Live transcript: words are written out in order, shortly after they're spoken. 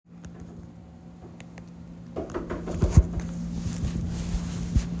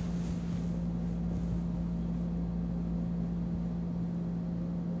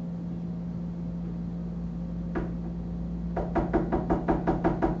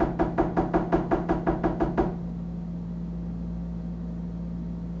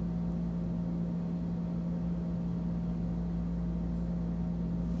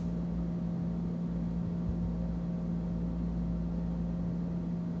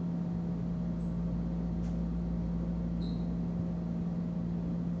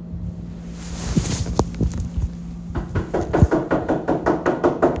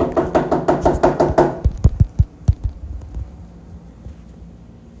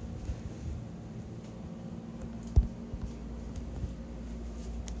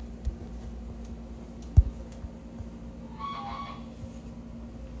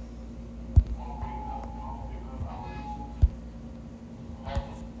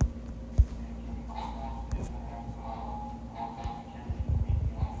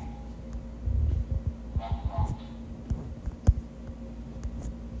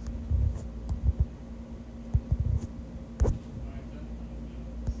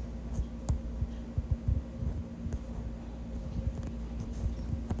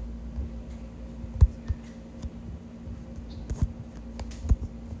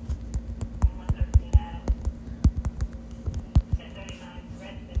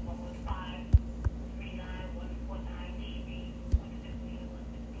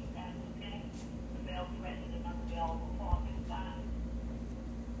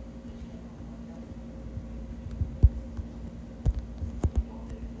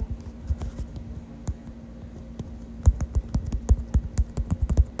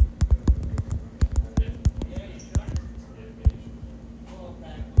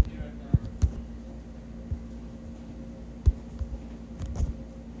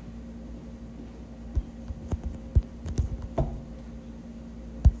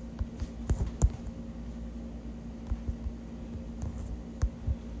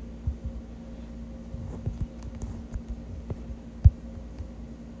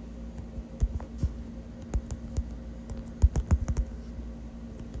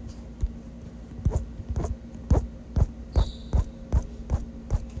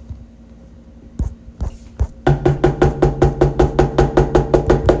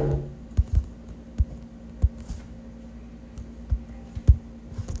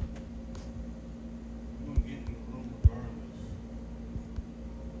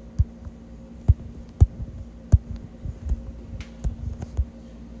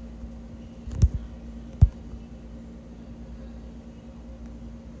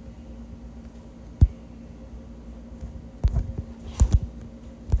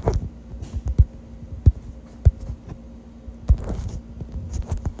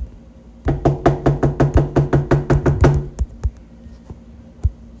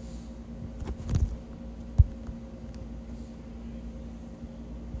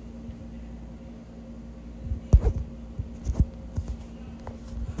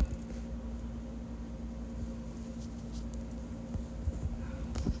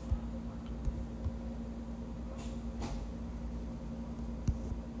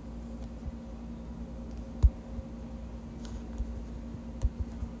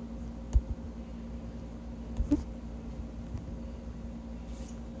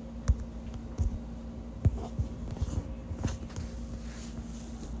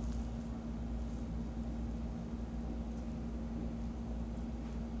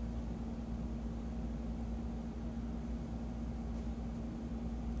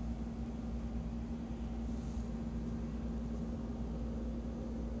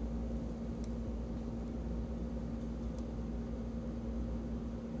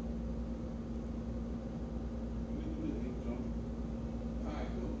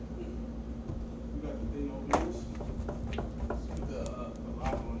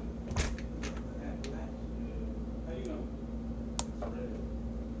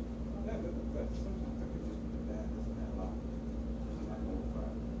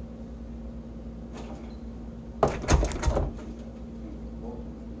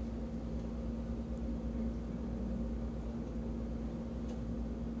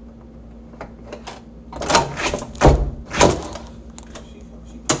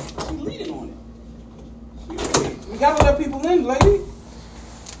gotta let people in, lady.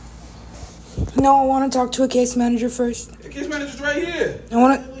 No, I want to talk to a case manager first. The case manager's right here. I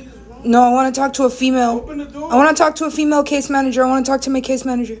want to talk to a female. Open the door. I want to talk to a female case manager. I want to talk to my case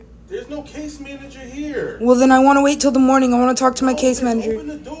manager. There's no case manager here. Well, then I want to wait till the morning. I want to talk to my case manager. Open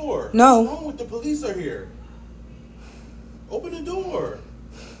the door. No. What's wrong with the police are here? Open the door.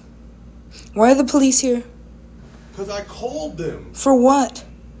 Why are the police here? Because I called them. For what?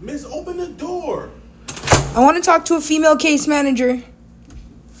 Miss, open the door. I want to talk to a female case manager.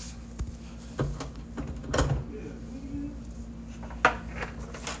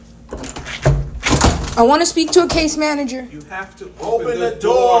 I want to speak to a case manager. You have to open the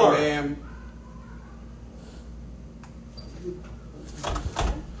door, ma'am. I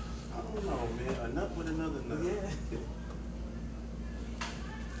don't know, man. A nut with another nut. Yeah.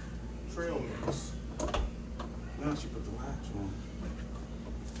 Trail mix. Now she put the wax on.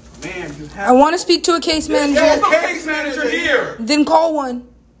 Ma'am, you have I want to speak to a case manager. There's no case manager here. Then call one.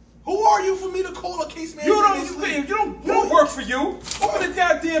 Who are you for me to call a case manager? You don't work for you. Open the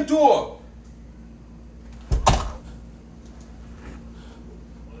goddamn door.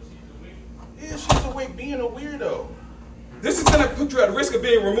 Yeah, she's awake being a weirdo. This is gonna put you at risk of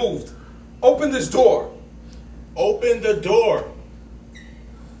being removed. Open this door. Open the door.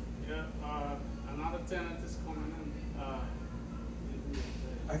 Yeah, another tenant is coming in.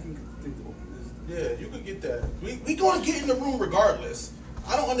 I can think to open this. Yeah, you could get that. We gonna get in the room regardless.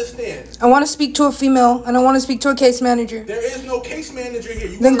 I don't understand. I want to speak to a female, and I want to speak to a case manager. There is no case manager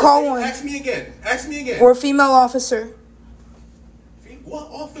here. Then call one. Ask me again. Ask me again. Or a female officer. What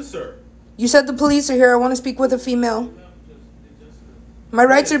officer? You said the police are here. I want to speak with a female. My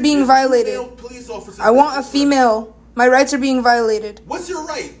rights are being violated. Female police officers. I want a female. My rights are being violated. What's your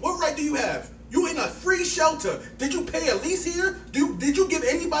right? What right do you have? You in a free shelter. Did you pay a lease here? Did you give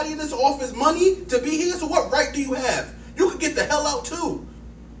anybody in this office money to be here? So what right do you have? You could get the hell out too.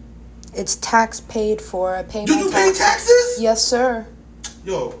 It's tax paid for. I pay my Do you pay taxes? Yes, sir.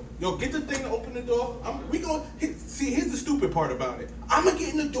 Yo, get the thing to open the door. Here's the stupid part about it. I'm gonna get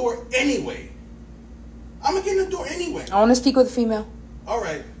in the door anyway. I want to speak with a female. All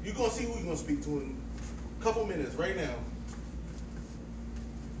right, you're gonna see who you're gonna speak to in a couple minutes, right now.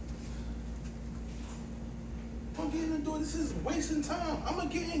 I'm getting in the door. This is wasting time. I'm gonna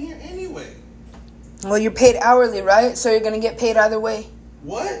get in here anyway. Well, you're paid hourly, right? So you're going to get paid either way.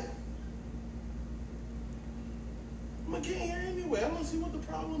 What? I'm gonna get in here anyway. I don't see what the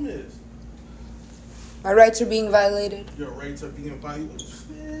problem is. My rights are being violated. Your rights are being violated.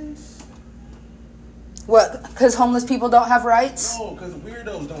 What? Because homeless people don't have rights? No, because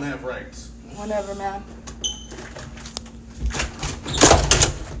weirdos don't have rights. Whatever, man.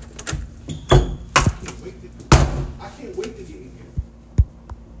 I can't wait to get in here.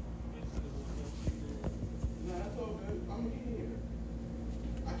 No, that's all good. I'm gonna get in here.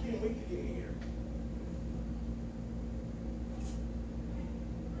 I can't wait to get in here.